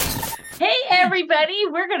Hey, everybody.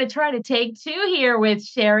 We're going to try to take two here with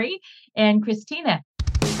Sherry and Christina.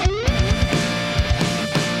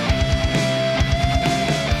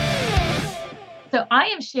 So I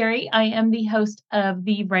am Sherry. I am the host of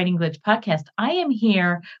the Writing Glitch podcast. I am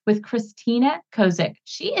here with Christina Kozik.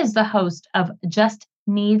 She is the host of Just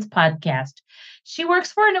Needs podcast. She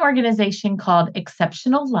works for an organization called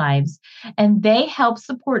Exceptional Lives, and they help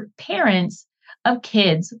support parents of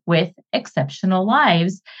kids with exceptional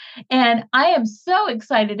lives. And I am so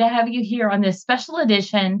excited to have you here on this special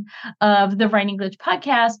edition of the Writing Glitch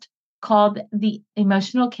podcast called the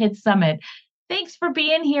Emotional Kids Summit. Thanks for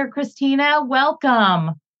being here, Christina.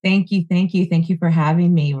 Welcome. Thank you. Thank you. Thank you for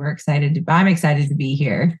having me. I'm excited to be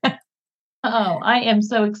here. Oh, I am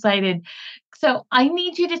so excited. So I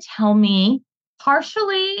need you to tell me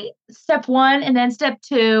partially step one and then step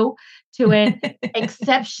two to it,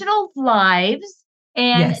 exceptional lives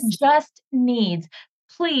and Yes. just needs.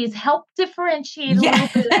 Please help differentiate a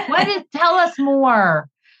little bit. Tell us more.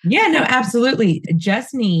 Yeah, no, absolutely.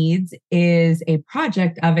 Just Needs is a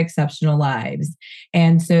project of Exceptional Lives.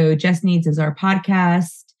 And so Just Needs is our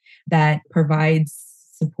podcast that provides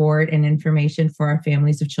support and information for our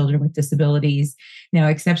families of children with disabilities. Now,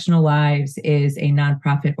 Exceptional Lives is a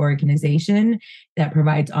nonprofit organization that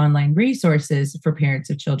provides online resources for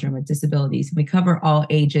parents of children with disabilities. We cover all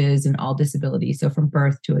ages and all disabilities, so from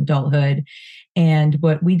birth to adulthood. And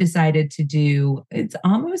what we decided to do, it's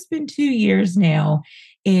almost been 2 years now,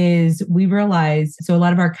 is we realized, so a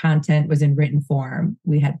lot of our content was in written form.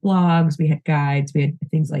 We had blogs, we had guides, we had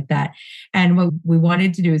things like that. And what we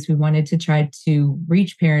wanted to do is we wanted to try to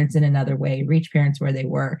reach parents in another way, reach parents where they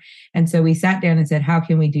were. And so we sat down and said, how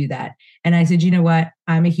can we do that? And I said, you know what?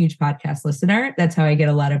 I'm a huge podcast listener. That's how I get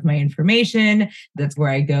a lot of my information. That's where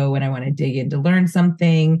I go when I want to dig in to learn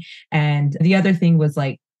something. And the other thing was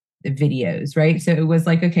like, the videos, right? So it was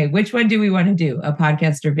like, okay, which one do we want to do, a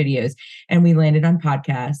podcast or videos? And we landed on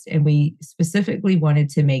podcast, and we specifically wanted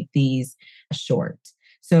to make these short.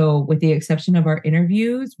 So with the exception of our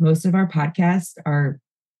interviews, most of our podcasts are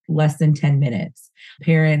less than 10 minutes.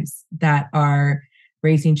 Parents that are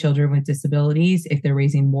raising children with disabilities, if they're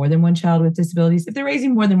raising more than one child with disabilities, if they're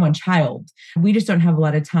raising more than one child, we just don't have a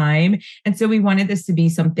lot of time. And so we wanted this to be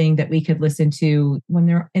something that we could listen to when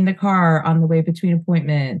they're in the car on the way between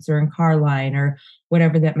appointments or in car line or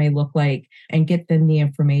whatever that may look like, and get them the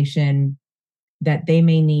information that they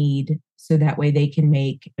may need so that way they can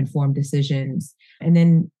make informed decisions. And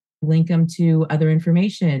then link them to other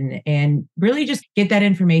information and really just get that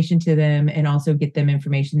information to them, and also get them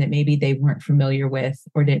information that maybe they weren't familiar with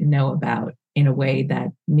or didn't know about in a way that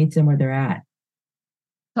meets them where they're at.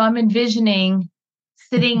 So I'm envisioning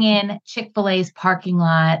sitting in Chick-fil-A's parking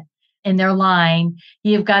lot in their line.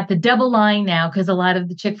 You've got the double line now because a lot of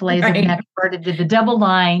the Chick-fil-A's have now converted to the double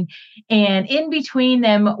line. And in between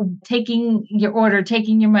them, taking your order,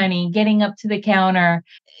 taking your money, getting up to the counter,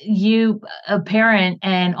 you, a parent,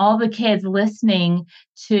 and all the kids listening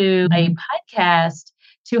to a podcast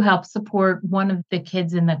to help support one of the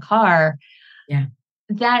kids in the car. Yeah.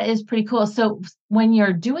 That is pretty cool. So when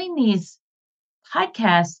you're doing these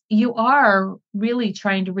podcasts, you are really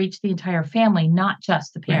trying to reach the entire family, not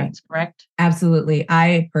just the parents, right? Correct? Absolutely.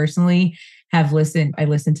 I personally have listened. I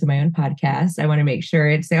listen to my own podcast. I want to make sure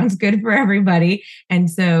it sounds good for everybody.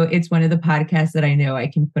 And so it's one of the podcasts that I know I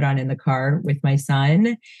can put on in the car with my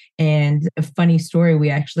son. And a funny story, we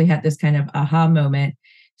actually had this kind of aha moment.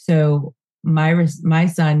 So my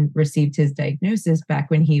son received his diagnosis back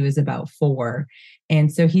when he was about 4.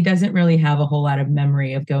 And so he doesn't really have a whole lot of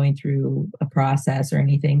memory of going through a process or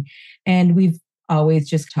anything. And we've always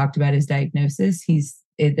just talked about his diagnosis.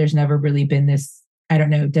 There's never really been this,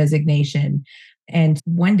 designation. And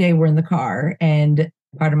one day we're in the car, and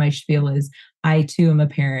part of my spiel is I too am a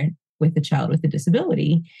parent with a child with a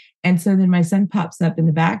disability. And so then my son pops up in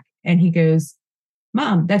the back and he goes,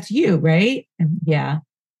 "Mom, that's you, right?" And, "Yeah."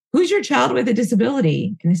 "Who's your child with a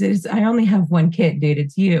disability?" And I said, "I only have one kid, dude.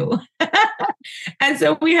 It's you." And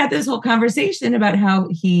so we had this whole conversation about how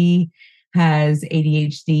he has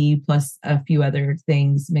ADHD plus a few other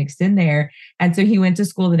things mixed in there. And so he went to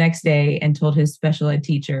school the next day and told his special ed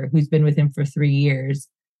teacher, who's been with him for 3 years,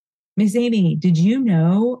 "Miss Amy, did you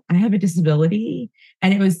know I have a disability?"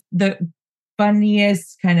 And it was the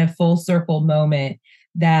funniest kind of full circle moment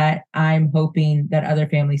that I'm hoping that other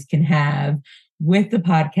families can have with the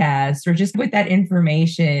podcast, or just with that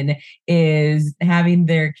information, is having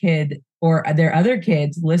their kid or their other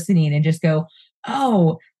kids listening and just go,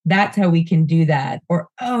 "Oh, that's how we can do that," or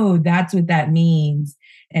 "Oh, that's what that means,"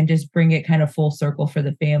 and just bring it kind of full circle for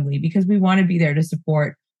the family, because we want to be there to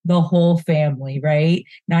support the whole family, right?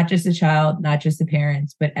 Not just the child, not just the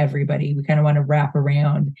parents, but everybody. We kind of want to wrap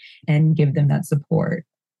around and give them that support.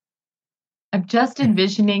 I'm just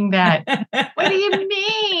envisioning that. What do you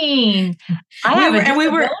mean? And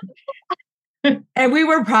we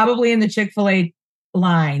were probably in the Chick-fil-A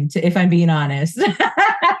line, if I'm being honest.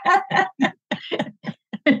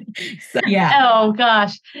 So, yeah. Oh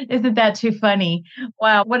gosh, isn't that too funny?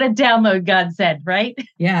 Wow, what a download God said, right?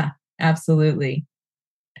 Yeah, absolutely.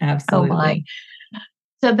 Absolutely. Oh my.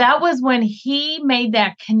 So that was when he made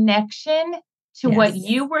that connection to what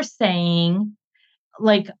you were saying,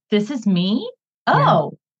 like, this is me.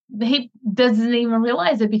 Oh, he doesn't even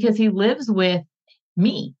realize it because he lives with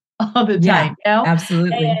me all the time.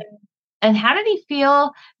 Absolutely. And how did he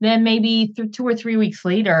feel then maybe 2 or 3 weeks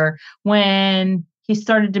later when he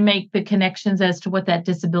started to make the connections as to what that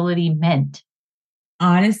disability meant?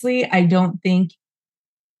 Honestly, I think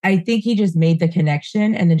he just made the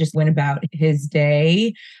connection and then just went about his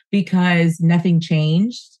day because nothing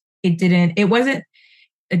changed. It wasn't.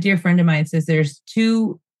 A dear friend of mine says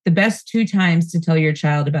the best two times to tell your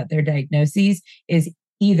child about their diagnoses is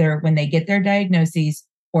either when they get their diagnoses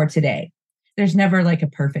or today. There's never like a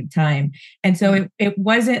perfect time. And so it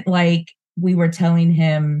wasn't like we were telling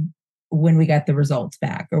him when we got the results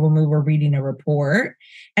back or when we were reading a report.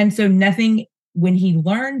 And so when he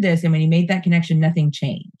learned this and when he made that connection, nothing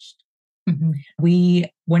changed. Mm-hmm.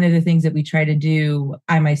 One of the things that we try to do,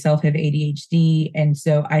 I myself have ADHD, and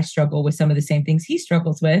so I struggle with some of the same things he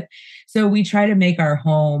struggles with. So we try to make our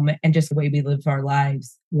home and just the way we live our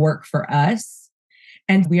lives work for us.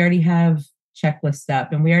 And we already have checklists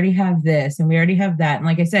up and we already have this and we already have that. And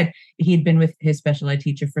like I said, he'd been with his special ed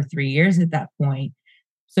teacher for 3 years at that point.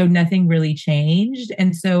 So nothing really changed.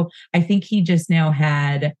 And so I think he just now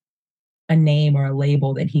had a name or a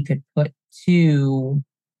label that he could put to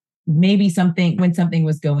maybe something when something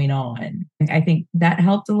was going on. I think that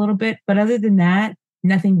helped a little bit. But other than that,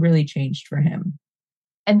 nothing really changed for him.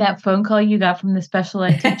 And that phone call you got from the special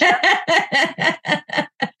ed teacher?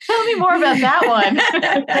 Tell me more about that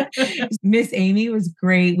one. Miss Amy was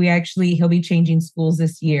great. He'll be changing schools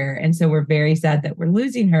this year. And so we're very sad that we're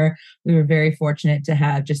losing her. We were very fortunate to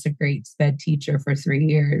have just a great sped teacher for 3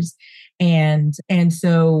 years. And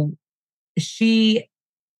so we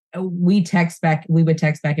would text back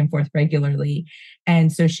and forth regularly.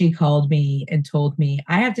 And so she called me and told me,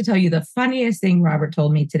 I have to tell you the funniest thing Robert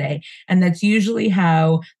told me today. And that's usually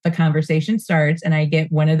how the conversation starts. And I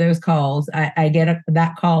get one of those calls. I get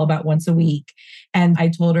that call about once a week. And I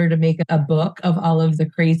told her to make a book of all of the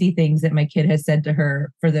crazy things that my kid has said to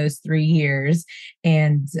her for those 3 years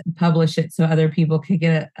and publish it so other people could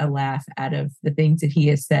get a laugh out of the things that he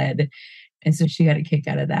has said. And so she got a kick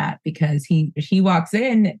out of that because he walks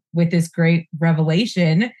in with this great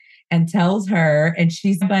revelation and tells her, and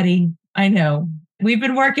she's, buddy, I know, we've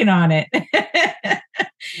been working on it.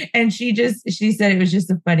 And she said it was just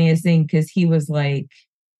the funniest thing because he was like,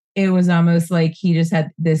 it was almost like he just had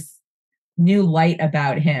this new light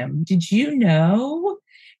about him. Did you know?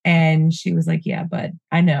 And she was like, yeah, bud,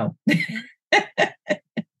 I know.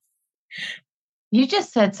 You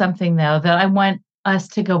just said something, though, that I want us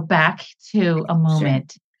to go back to a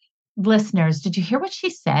moment. Sure. Listeners, did you hear what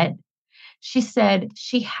she said? She said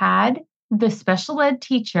she had the special ed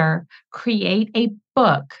teacher create a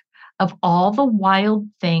book of all the wild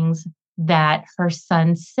things that her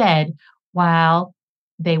son said while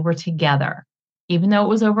they were together, even though it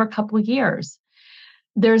was over a couple of years.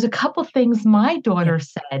 There's a couple things my daughter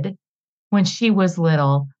said when she was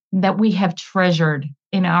little that we have treasured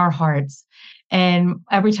in our hearts. And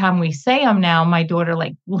every time we say them now, my daughter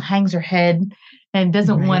hangs her head and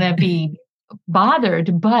doesn't want to be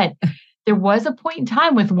bothered. But there was a point in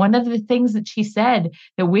time with one of the things that she said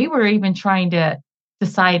that we were even trying to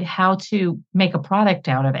decide how to make a product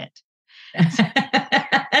out of it.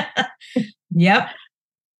 Yep.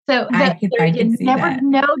 So you never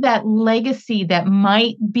know that legacy that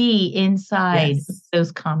might be inside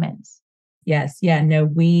those comments. Yes. Yeah. No,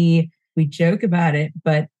 we joke about it,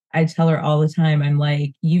 but I tell her all the time, I'm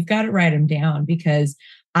like, you've got to write them down because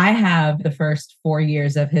I have the first 4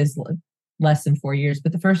 years of his, less than 4 years,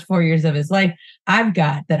 but the first 4 years of his life, I've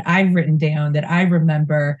written down that I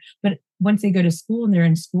remember. But once they go to school and they're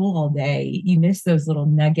in school all day, you miss those little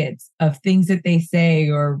nuggets of things that they say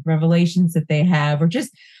or revelations that they have, or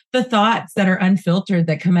just the thoughts that are unfiltered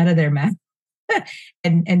that come out of their mouth.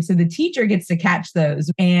 And so the teacher gets to catch those.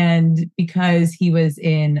 And because he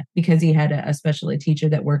had a special ed teacher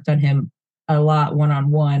that worked on him a lot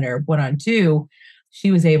one-on-one or one-on-two, she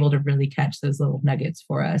was able to really catch those little nuggets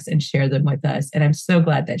for us and share them with us. And I'm so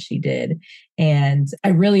glad that she did. And I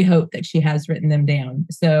really hope that she has written them down.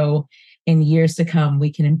 So in years to come,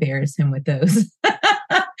 we can embarrass him with those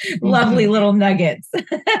lovely little nuggets.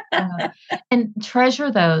 And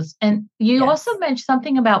treasure those. And you also mentioned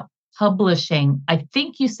something about publishing. I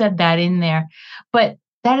think you said that in there, but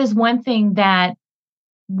that is one thing that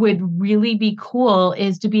would really be cool,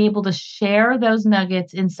 is to be able to share those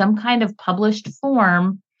nuggets in some kind of published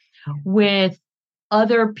form with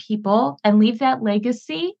other people and leave that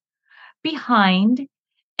legacy behind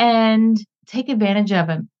and take advantage of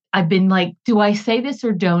them. I've been like, do I say this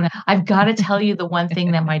or don't? I've got to tell you the one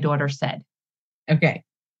thing that my daughter said. Okay.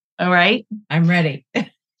 All right. I'm ready.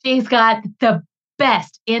 She's got the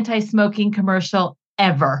best anti-smoking commercial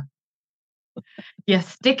ever. You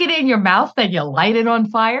stick it in your mouth and you light it on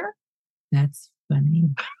fire. That's funny.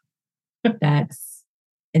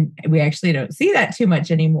 And we actually don't see that too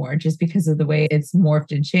much anymore just because of the way it's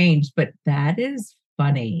morphed and changed, but that is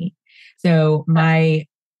funny. So my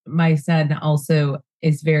son also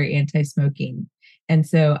is very anti-smoking. And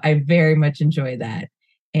so I very much enjoy that.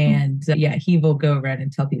 And he will go around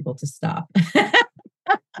and tell people to stop.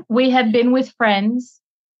 We had been with friends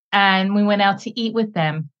and we went out to eat with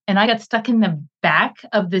them. And I got stuck in the back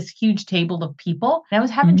of this huge table of people. And I was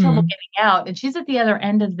having trouble getting out. And she's at the other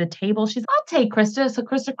end of the table. She's, I'll take Krista. So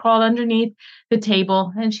Krista crawled underneath the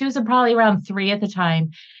table. And she was probably around 3 at the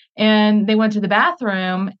time. And they went to the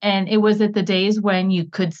bathroom. And it was at the days when you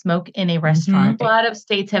could smoke in a restaurant. A lot of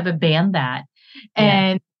states have banned that.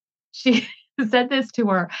 And she said this to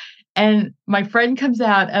her. And my friend comes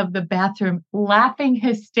out of the bathroom laughing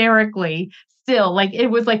hysterically. Still, like it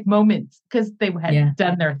was like moments because they had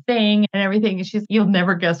done their thing and everything. And she's, you'll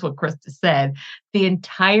never guess what Krista said. The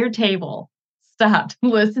entire table stopped,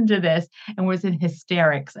 listened to this, and was in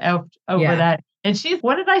hysterics over that. And she's,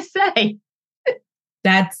 what did I say?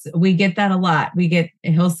 We get that a lot.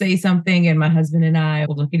 He'll say something and my husband and I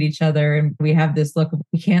will look at each other and we have this look of,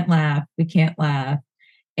 we can't laugh.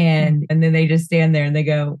 And then they just stand there and they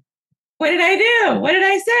go, what did I do? What did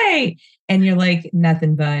I say? And you're like,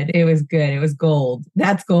 nothing, bud. It was good. It was gold.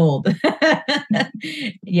 That's gold.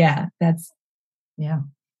 That's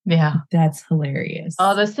hilarious.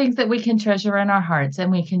 All those things that we can treasure in our hearts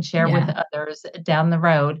and we can share with others down the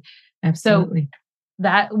road. Absolutely. So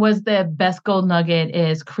that was the best gold nugget,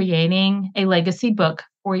 is creating a legacy book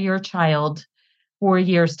for your child for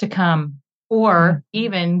years to come, or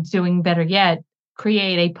even doing better yet,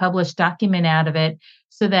 create a published document out of it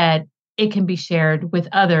so that it can be shared with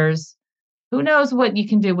others. Who knows what you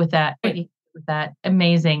can do with that?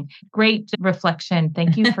 Amazing. Great reflection.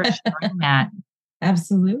 Thank you for sharing that.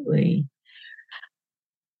 Absolutely.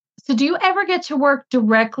 So do you ever get to work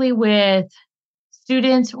directly with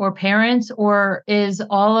students or parents, or is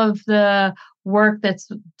all of the work that's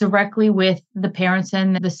directly with the parents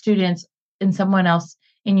and the students and someone else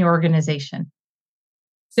in your organization?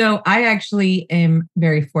 So I actually am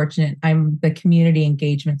very fortunate. I'm the community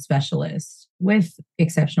engagement specialist with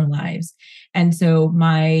Exceptional Lives. And so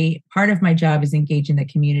part of my job is engaging the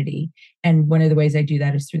community. And one of the ways I do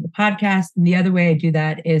that is through the podcast. And the other way I do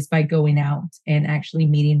that is by going out and actually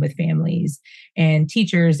meeting with families and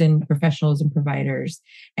teachers and professionals and providers.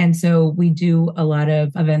 And so we do a lot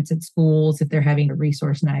of events at schools if they're having a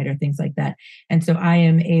resource night or things like that. And so I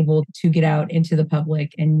am able to get out into the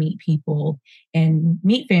public and meet people and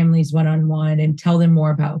meet families one-on-one and tell them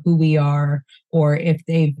more about who we are, or if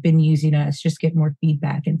they've been using us, just get more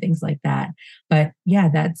feedback and things like that. But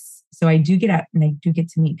so I do get out and I do get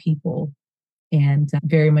to meet people and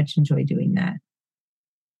very much enjoy doing that.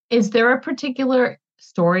 Is there a particular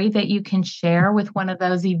story that you can share with one of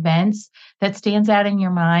those events that stands out in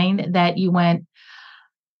your mind that you went,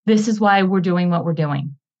 this is why we're doing what we're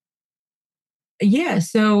doing? Yeah.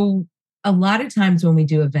 So a lot of times when we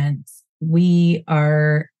do events, we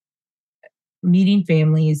are meeting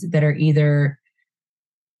families that are either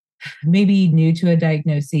maybe new to a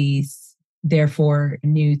diagnosis, therefore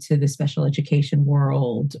new to the special education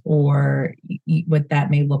world, or what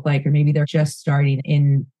that may look like, or maybe they're just starting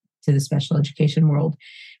into the special education world.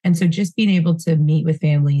 And so just being able to meet with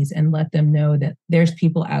families and let them know that there's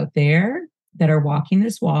people out there that are walking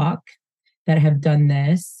this walk, that have done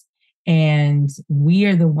this, and we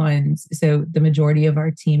are the ones. So the majority of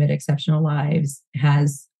our team at Exceptional Lives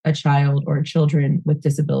has a child or children with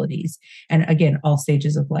disabilities. And again, all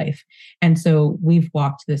stages of life. And so we've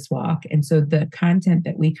walked this walk. And so the content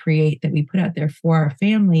that we create, that we put out there for our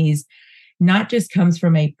families, not just comes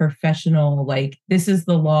from a professional, like, this is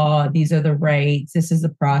the law, these are the rights, this is the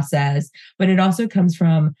process, but it also comes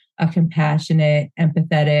from a compassionate,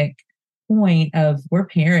 empathetic, point of we're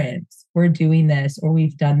parents, we're doing this, or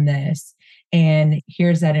we've done this. And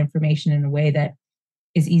here's that information in a way that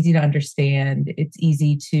is easy to understand. It's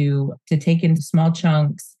easy to take into small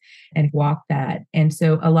chunks and walk that. And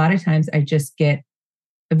so a lot of times I just get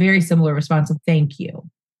a very similar response of thank you.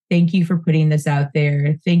 Thank you for putting this out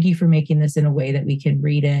there. Thank you for making this in a way that we can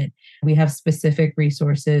read it. We have specific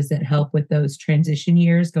resources that help with those transition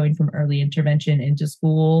years, going from early intervention into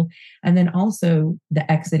school, and then also the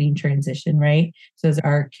exiting transition, right? So as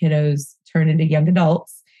our kiddos turn into young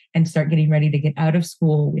adults and start getting ready to get out of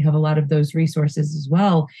school, we have a lot of those resources as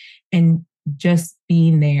well. And just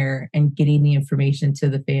being there and getting the information to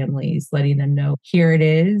the families, letting them know, here it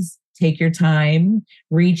is, take your time,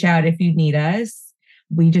 reach out if you need us.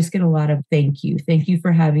 We just get a lot of thank you. Thank you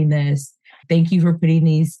for having this. Thank you for putting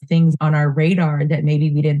these things on our radar that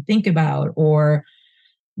maybe we didn't think about. Or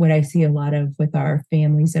what I see a lot of with our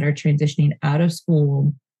families that are transitioning out of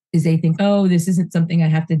school is they think, oh, this isn't something I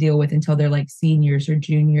have to deal with until they're like seniors or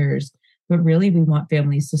juniors. But really, we want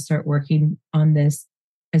families to start working on this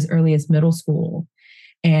as early as middle school.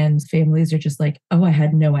 And families are just like, oh, I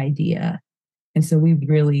had no idea. And so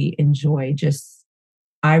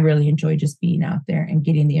I really enjoy just being out there and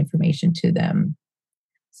getting the information to them.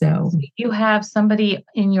 So you have somebody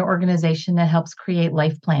in your organization that helps create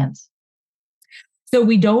life plans. So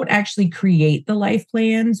we don't actually create the life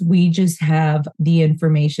plans. We just have the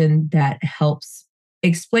information that helps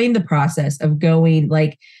explain the process of going,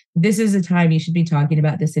 like, this is a time you should be talking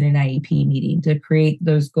about this in an IEP meeting to create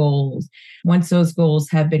those goals. Once those goals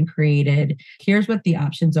have been created, here's what the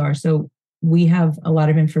options are. So we have a lot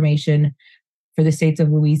of information for the states of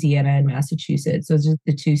Louisiana and Massachusetts. Those are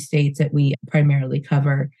the two states that we primarily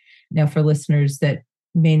cover. Now, for listeners that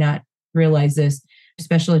may not realize this,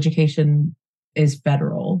 special education is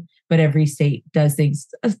federal, but every state does things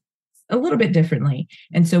a little bit differently.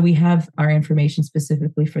 And so we have our information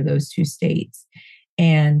specifically for those two states.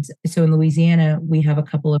 And so in Louisiana, we have a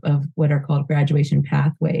couple of what are called graduation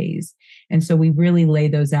pathways. And so we really lay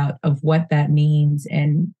those out of what that means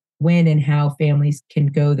and when and how families can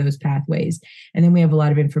go those pathways. And then we have a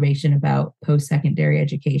lot of information about post-secondary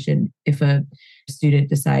education. If a student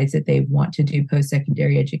decides that they want to do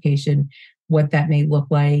post-secondary education, what that may look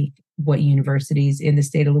like, what universities in the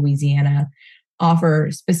state of Louisiana offer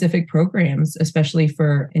specific programs, especially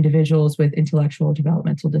for individuals with intellectual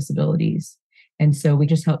developmental disabilities. And so we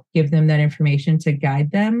just help give them that information to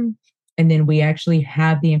guide them. And then we actually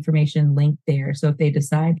have the information linked there. So if they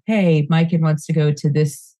decide, hey, my kid wants to go to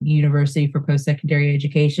this university for post-secondary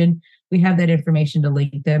education, we have that information to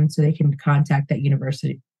link them so they can contact that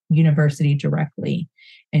university directly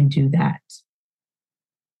and do that.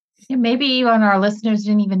 Yeah, maybe even our listeners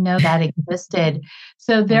didn't even know that existed.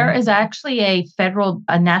 So there is actually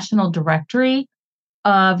a national directory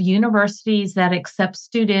of universities that accept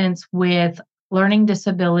students with learning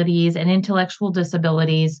disabilities and intellectual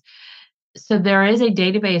disabilities. So there is a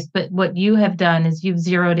database, but what you have done is you've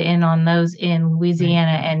zeroed in on those in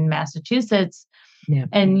Louisiana and Massachusetts,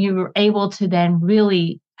 and you were able to then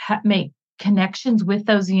really make connections with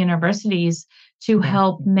those universities to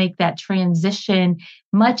help make that transition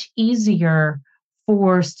much easier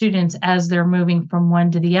for students as they're moving from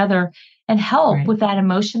one to the other, and help with that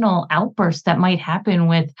emotional outburst that might happen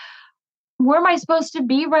with, where am I supposed to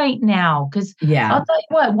be right now? Because I'll tell you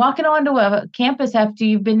what, walking onto a campus after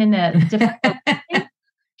you've been in a different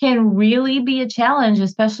can really be a challenge,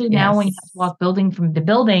 especially now when you have to walk building from the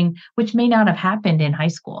building, which may not have happened in high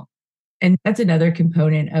school. And that's another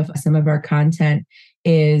component of some of our content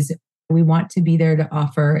is we want to be there to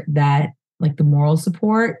offer that, like the moral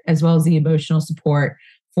support as well as the emotional support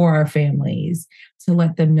for our families, to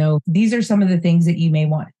let them know these are some of the things that you may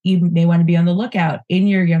want to be on the lookout in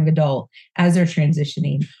your young adult as they're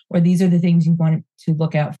transitioning, or these are the things you want to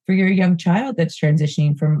look out for your young child that's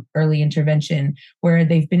transitioning from early intervention, where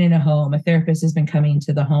they've been in a home, a therapist has been coming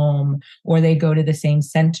to the home, or they go to the same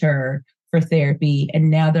center for therapy, and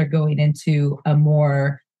now they're going into a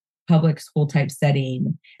more public school type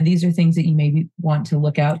setting. These are things that you maybe want to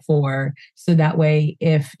look out for. So that way,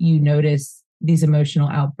 if you notice these emotional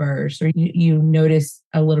outbursts, or you notice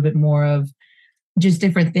a little bit more of just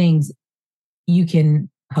different things, you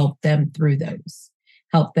can help them through those,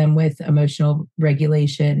 help them with emotional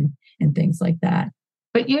regulation and things like that.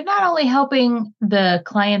 But you're not only helping the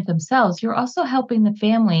client themselves, you're also helping the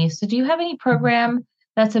family. So do you have any program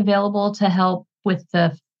that's available to help with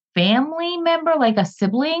the family member, like a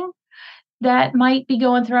sibling that might be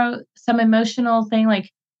going through some emotional thing,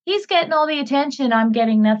 like, he's getting all the attention, I'm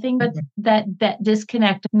getting nothing, but that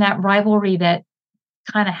disconnect and that rivalry that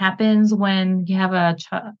kind of happens when you have a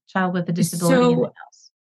child with a disability in the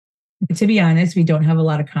house? To be honest, we don't have a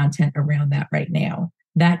lot of content around that right now.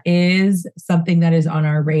 That is something that is on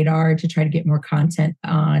our radar to try to get more content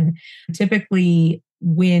on. Typically,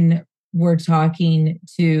 when we're talking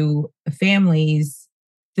to families,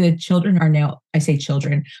 the children are now, I say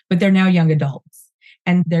children, but they're now young adults.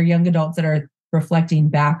 And they're young adults that are reflecting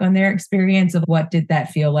back on their experience of what did that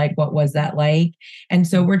feel like? What was that like? And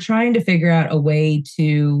so we're trying to figure out a way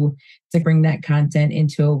to bring that content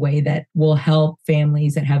into a way that will help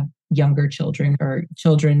families that have younger children or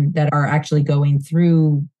children that are actually going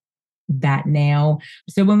through that now.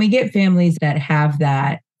 So when we get families that have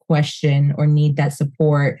that question or need that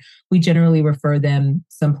support, we generally refer them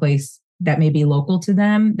someplace that may be local to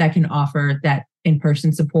them that can offer that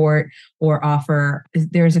in-person support or offer.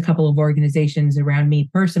 There's a couple of organizations around me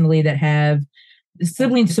personally that have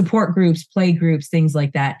sibling support groups, play groups, things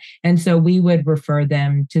like that. And so we would refer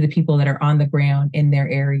them to the people that are on the ground in their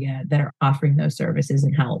area that are offering those services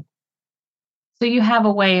and help. So you have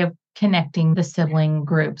a way of connecting the sibling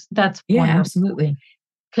groups. That's Yeah, wonderful. absolutely.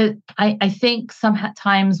 Because I think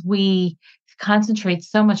sometimes we concentrate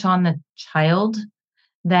so much on the child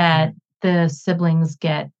that the siblings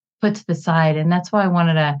get put to the side. And that's why I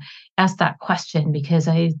wanted to ask that question, because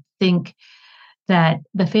I think that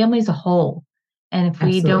the family is a whole. And if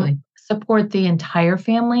we Absolutely. don't support the entire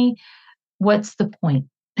family, what's the point?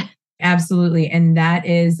 Absolutely. And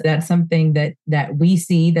that's something that we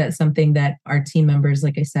see, that's something that our team members,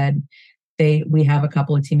 like I said, we have a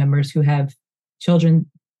couple of team members who have children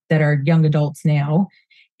that are young adults now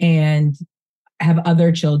and have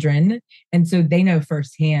other children. And so they know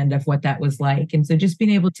firsthand of what that was like. And so just being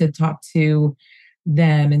able to talk to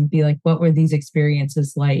them and be like, what were these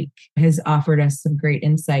experiences like, has offered us some great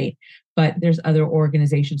insight. But there's other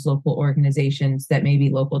organizations, local organizations that may be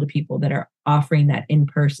local to people that are offering that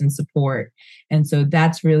in-person support. And so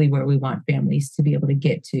that's really where we want families to be able to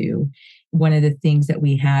get to. One of the things that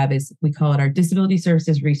we have is we call it our Disability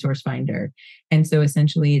Services Resource Finder. And so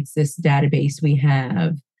essentially it's this database we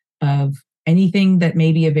have of anything that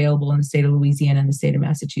may be available in the state of Louisiana and the state of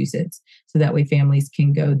Massachusetts. So that way families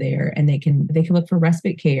can go there and they can look for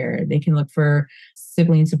respite care. They can look for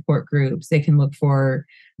sibling support groups. They can look for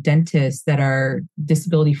dentists that are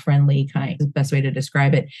disability friendly, kind of the best way to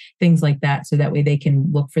describe it, things like that. So that way they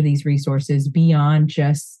can look for these resources beyond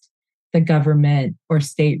just the government or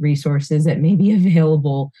state resources that may be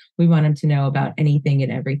available. We want them to know about anything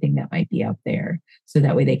and everything that might be out there. So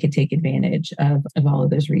that way they could take advantage of all of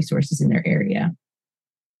those resources in their area.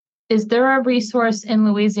 Is there a resource in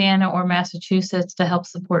Louisiana or Massachusetts to help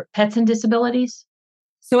support pets and disabilities?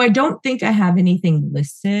 So I don't think I have anything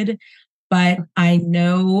listed, but I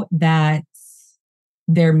know that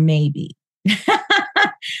there may be.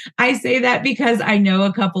 I say that because I know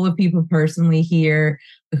a couple of people personally here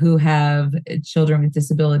who have children with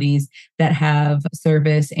disabilities that have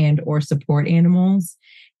service and or support animals.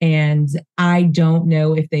 And I don't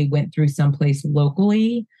know if they went through someplace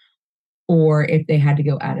locally or if they had to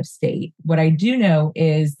go out of state. What I do know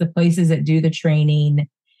is the places that do the training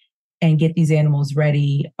and get these animals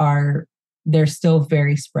ready they're still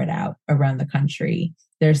very spread out around the country.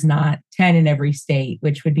 There's not 10 in every state,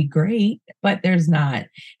 which would be great, but there's not.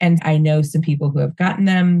 And I know some people who have gotten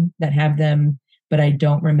them that have them, but I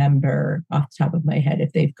don't remember off the top of my head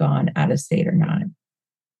if they've gone out of state or not.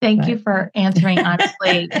 Thank you for answering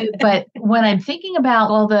honestly. But when I'm thinking about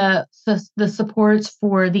all the supports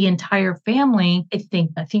for the entire family, I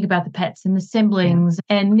think about the pets and the siblings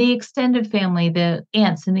and the extended family, the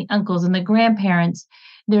aunts and the uncles and the grandparents.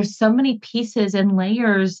 There's so many pieces and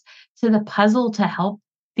layers to the puzzle to help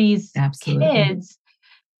these kids.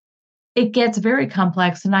 It gets very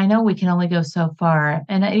complex, and I know we can only go so far.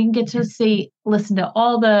 And I didn't get to listen to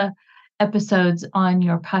all the episodes on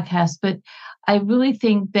your podcast, but I really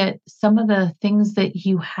think that some of the things that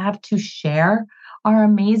you have to share are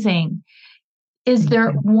amazing. Is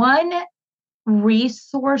there one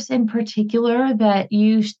resource in particular that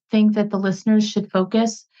you think that the listeners should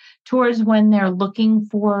focus towards when they're looking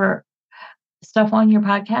for stuff on your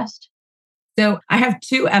podcast? So I have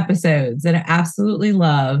 2 episodes that I absolutely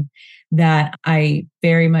love that I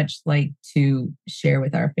very much like to share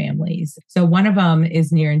with our families. So one of them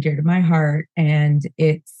is near and dear to my heart, and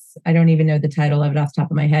I don't even know the title of it off the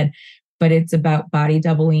top of my head, but it's about body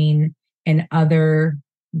doubling and other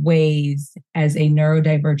ways as a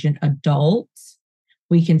neurodivergent adult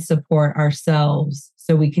we can support ourselves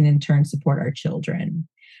so we can in turn support our children.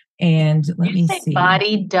 And let me see.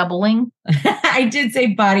 Body doubling? I did say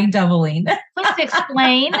body doubling. Please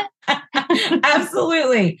explain.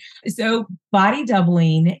 Absolutely. So body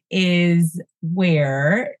doubling is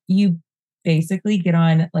where you basically get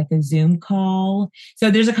on like a Zoom call.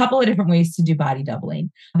 So there's a couple of different ways to do body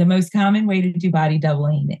doubling. The most common way to do body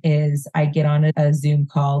doubling is I get on a Zoom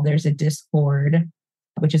call. There's a Discord,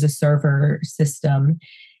 which is a server system.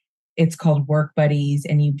 It's called Work Buddies,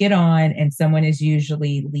 and you get on, and someone is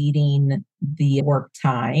usually leading the work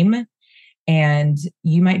time. And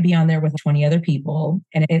you might be on there with 20 other people,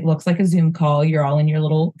 and it looks like a Zoom call. You're all in your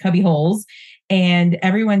little cubby holes, and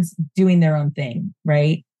everyone's doing their own thing,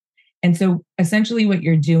 right? And so essentially what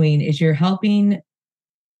you're doing is you're helping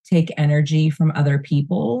take energy from other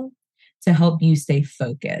people to help you stay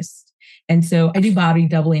focused. And so I do body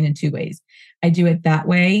doubling in two ways. I do it that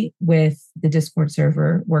way with the Discord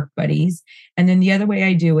server, Work Buddies. And then the other way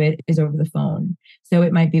I do it is over the phone. So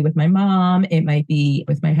it might be with my mom. It might be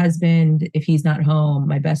with my husband. If he's not home,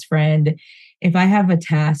 my best friend. If I have a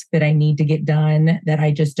task that I need to get done that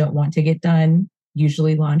I just don't want to get done,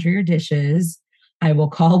 usually laundry or dishes, I will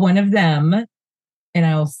call one of them and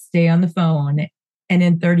I'll stay on the phone. And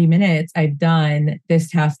in 30 minutes, I've done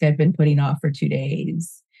this task I've been putting off for 2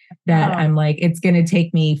 days that I'm like, it's going to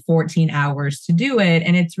take me 14 hours to do it.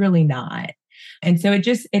 And it's really not. And so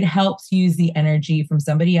it helps use the energy from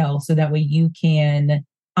somebody else so that way you can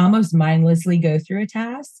almost mindlessly go through a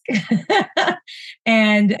task.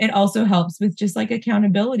 And it also helps with just like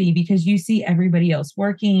accountability because you see everybody else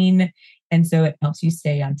working. And so it helps you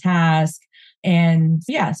stay on task. And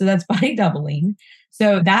yeah, so that's body doubling.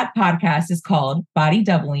 So that podcast is called Body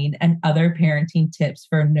Doubling and Other Parenting Tips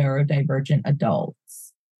for Neurodivergent Adults.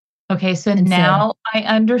 Okay, so now I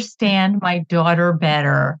understand my daughter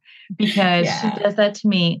better because she does that to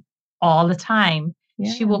me all the time.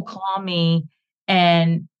 Yeah. She will call me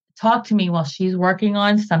and talk to me while she's working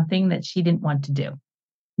on something that she didn't want to do.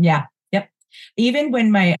 Yeah. Yep. Even when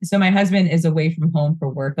my husband is away from home for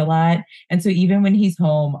work a lot. And so even when he's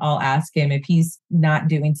home, I'll ask him if he's not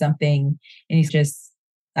doing something and he's just,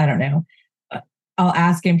 I don't know, I'll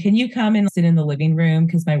ask him, can you come and sit in the living room?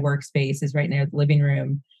 Because my workspace is right near the living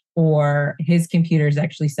room. Or his computer is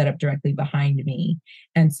actually set up directly behind me.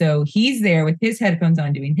 And so he's there with his headphones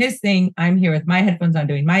on doing his thing. I'm here with my headphones on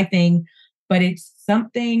doing my thing. But it's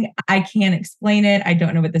something I can't explain it. I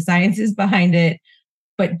don't know what the science is behind it.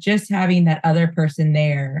 But just having that other person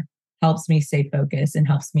there helps me stay focused and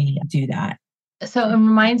helps me do that. So it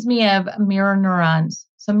reminds me of mirror neurons.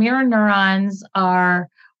 So mirror neurons are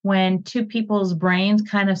when two people's brains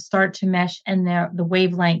kind of start to mesh and the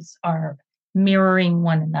wavelengths are mirroring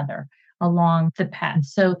one another along the path.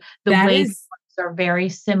 So the wavelengths are very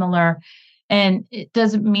similar. And it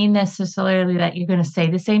doesn't mean necessarily that you're going to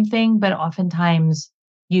say the same thing, but oftentimes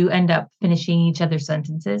you end up finishing each other's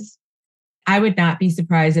sentences. I would not be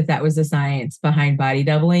surprised if that was the science behind body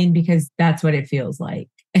doubling because that's what it feels like.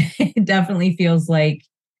 It definitely feels like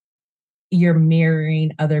you're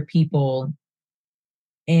mirroring other people.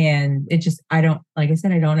 And it just, like I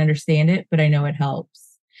said, I don't understand it, but I know it helps.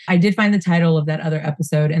 I did find the title of that other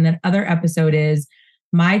episode. And that other episode is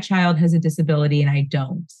My Child Has a Disability and I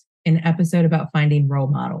Don't, an episode about finding role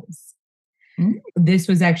models. Mm-hmm. This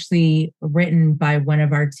was actually written by one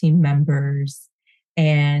of our team members,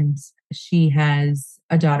 and she has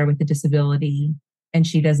a daughter with a disability and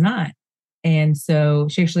she does not. And so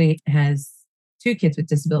she actually has 2 kids with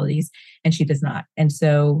disabilities and she does not. And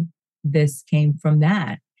so this came from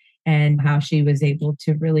that and how she was able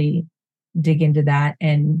to really dig into that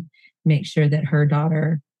and make sure that her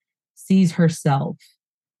daughter sees herself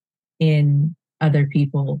in other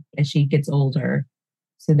people as she gets older.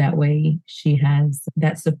 So that way she has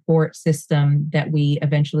that support system that we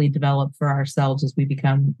eventually develop for ourselves as we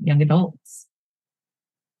become young adults.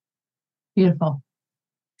 Beautiful.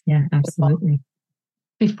 Yeah, absolutely.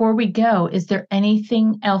 Before we go, is there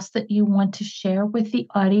anything else that you want to share with the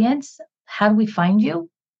audience? How do we find you?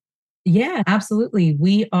 Yeah, absolutely.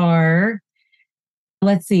 We are,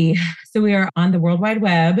 let's see. So we are on the World Wide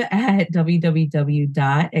Web at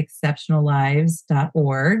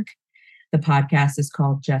www.exceptionallives.org. The podcast is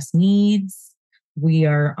called Just Needs. We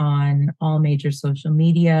are on all major social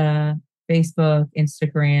media, Facebook,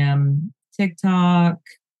 Instagram, TikTok,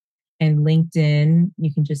 and LinkedIn.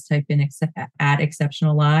 You can just type in at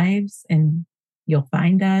Exceptional Lives and you'll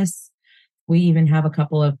find us. We even have a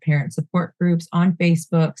couple of parent support groups on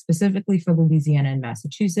Facebook, specifically for Louisiana and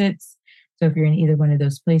Massachusetts. So if you're in either one of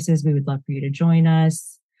those places, we would love for you to join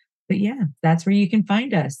us. But yeah, that's where you can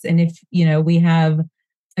find us. And if, we have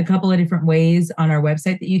a couple of different ways on our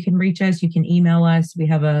website that you can reach us. You can email us. We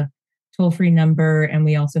have a toll-free number and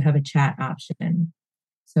we also have a chat option.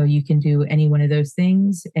 So you can do any one of those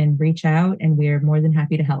things and reach out and we are more than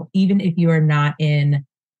happy to help. Even if you are not in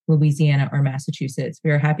Louisiana, or Massachusetts.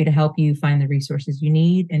 We are happy to help you find the resources you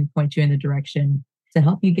need and point you in the direction to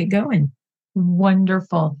help you get going.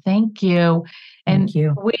 Wonderful. Thank you. Thank And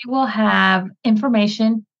you. we will have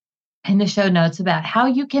information in the show notes about how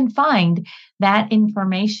you can find that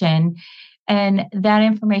information. And that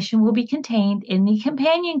information will be contained in the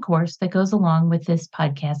companion course that goes along with this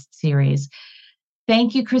podcast series.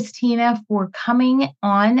 Thank you, Christina, for coming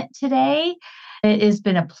on today. It has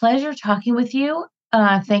been a pleasure talking with you.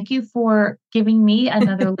 Thank you for giving me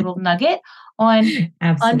another little nugget on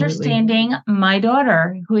Absolutely. understanding my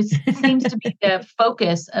daughter, seems to be the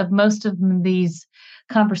focus of most of these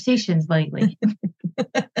conversations lately.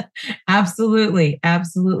 Absolutely.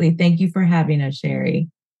 Absolutely. Thank you for having us, Sherry.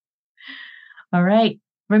 All right.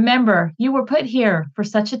 Remember, you were put here for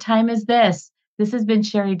such a time as this. This has been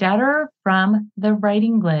Sherry Dutter from The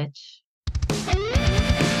Writing Glitch.